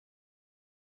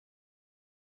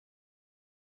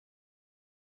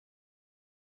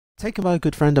Taken by a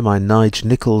good friend of mine, Nige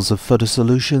Nichols of Photo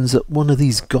Solutions, at one of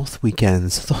these goth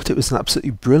weekends. Thought it was an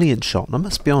absolutely brilliant shot, and I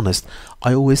must be honest,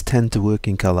 I always tend to work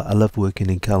in colour. I love working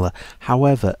in colour.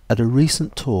 However, at a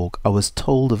recent talk I was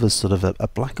told of a sort of a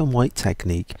black and white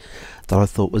technique that I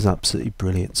thought was absolutely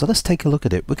brilliant. So let's take a look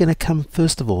at it. We're going to come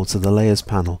first of all to the layers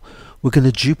panel. We're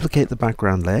going to duplicate the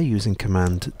background layer using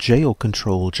Command J or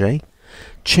Control J,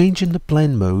 changing the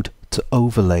blend mode to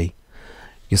overlay.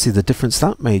 You see the difference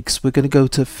that makes. We're going to go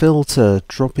to filter,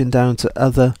 dropping down to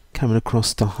other, coming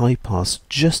across to high pass,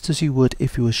 just as you would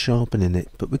if you were sharpening it,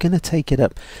 but we're going to take it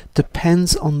up.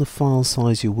 Depends on the file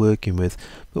size you're working with,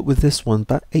 but with this one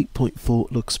about 8.4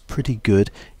 looks pretty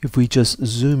good. If we just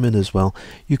zoom in as well,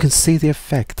 you can see the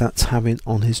effect that's having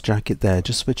on his jacket there.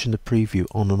 Just switching the preview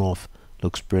on and off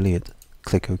looks brilliant.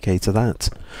 Click OK to that.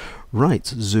 Right,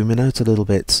 zooming out a little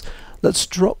bit, let's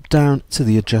drop down to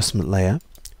the adjustment layer.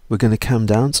 We're going to come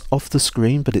down, it's off the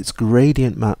screen, but it's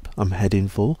gradient map I'm heading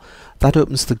for. That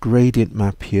opens the gradient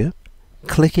map here.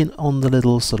 Clicking on the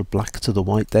little sort of black to the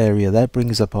white area there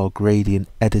brings up our gradient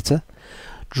editor.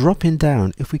 Dropping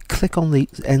down, if we click on the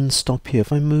end stop here,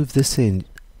 if I move this in,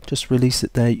 just release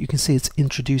it there, you can see it's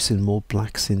introducing more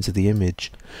blacks into the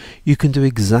image. You can do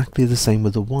exactly the same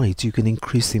with the white. You can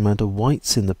increase the amount of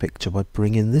whites in the picture by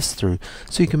bringing this through,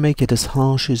 so you can make it as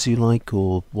harsh as you like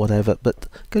or whatever, but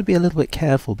got to be a little bit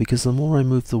careful because the more I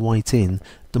move the white in,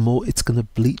 the more it's going to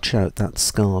bleach out that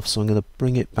scarf. So I'm going to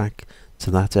bring it back to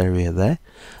that area there.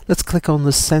 Let's click on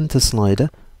the center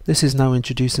slider. This is now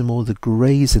introducing more of the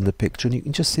greys in the picture, and you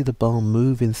can just see the bar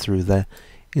moving through there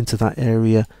into that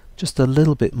area just a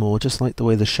little bit more, just like the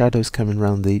way the shadows coming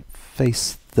around the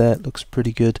face there. It looks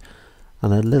pretty good,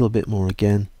 and a little bit more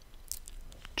again.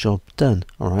 Job done.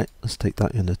 Alright, let's take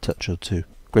that in a touch or two.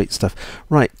 Great stuff.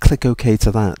 Right, click OK to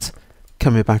that.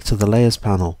 Coming back to the layers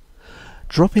panel,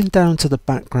 dropping down to the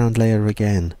background layer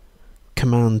again,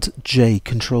 Command J,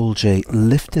 Control J,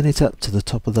 lifting it up to the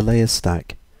top of the layer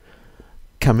stack.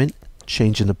 Coming,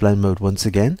 changing the blend mode once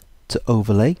again to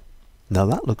overlay. Now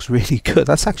that looks really good.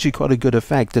 That's actually quite a good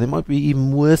effect, and it might be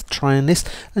even worth trying this,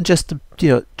 and just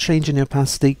changing the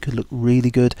opacity could look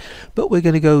really good. But we're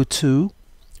going to go to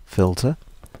filter,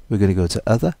 we're going to go to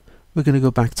other, we're going to go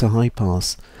back to high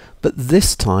pass, but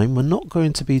this time we're not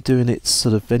going to be doing it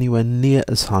sort of anywhere near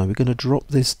as high. We're going to drop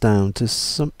this down to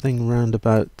something round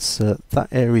about that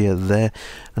area there,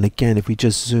 and again if we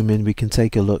just zoom in we can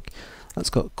take a look. That's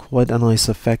got quite a nice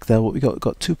effect there. What we got? We've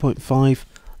got 2.5.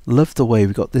 Love the way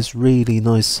we got this really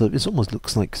nice, it almost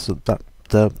looks like sort of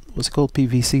that, what's it called,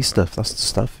 PVC stuff. That's the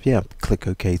stuff. Yeah, click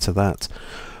OK to that.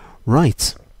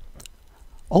 Right,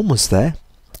 almost there.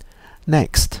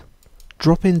 Next,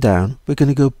 dropping down, we're going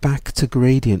to go back to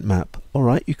gradient map.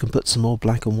 Alright, you can put some more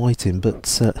black and white in,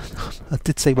 but I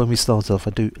did say when we start off I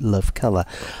do love colour.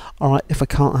 Alright, if I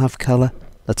can't have colour,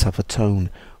 let's have a tone.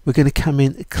 We're going to come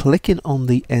in, clicking on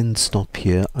the end stop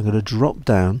here. I'm going to drop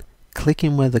down,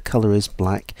 clicking where the color is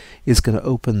black is going to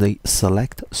open the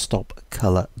select stop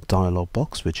color dialog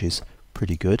box, which is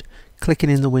pretty good. Clicking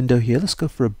in the window here, let's go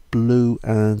for a blue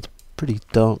and pretty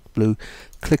dark blue.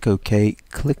 Click OK,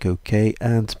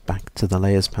 and back to the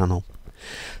layers panel.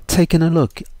 Taking a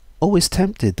look, always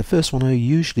tempted. The first one I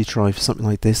usually try for something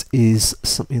like this is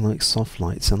something like soft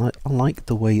lights, and I like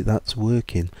the way that's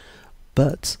working,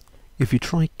 but if you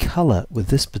try colour with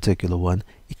this particular one,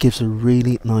 it gives a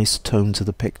really nice tone to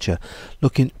the picture.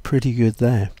 Looking pretty good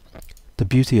there. The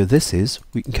beauty of this is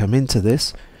we can come into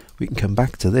this, we can come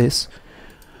back to this,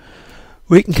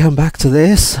 we can come back to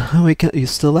this, and we can, you're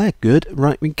still there, good.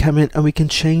 Right, we can come in and we can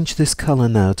change this colour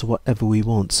now to whatever we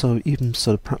want. So even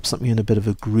sort of perhaps something in a bit of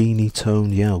a greeny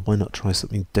tone, yeah, why not try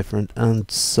something different?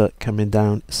 And coming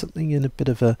down, something in a bit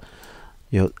of a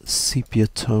sepia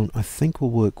tone I think will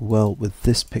work well with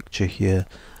this picture here.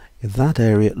 In that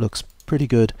area it looks pretty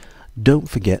good. Don't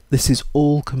forget, this is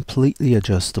all completely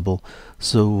adjustable,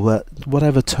 so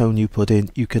whatever tone you put in,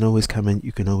 you can always come in,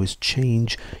 you can always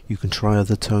change, you can try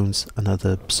other tones and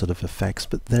other sort of effects,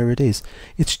 but there it is.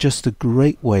 It's just a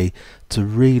great way to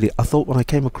really, I thought when I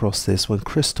came across this, when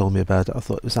Chris told me about it, I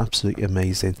thought it was absolutely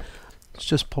amazing. Let's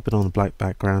just pop it on a black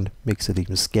background, makes it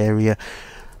even scarier.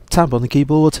 Tab on the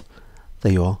keyboard.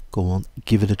 There you are, go on,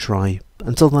 give it a try.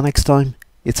 Until the next time,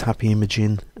 it's happy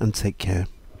imaging and take care.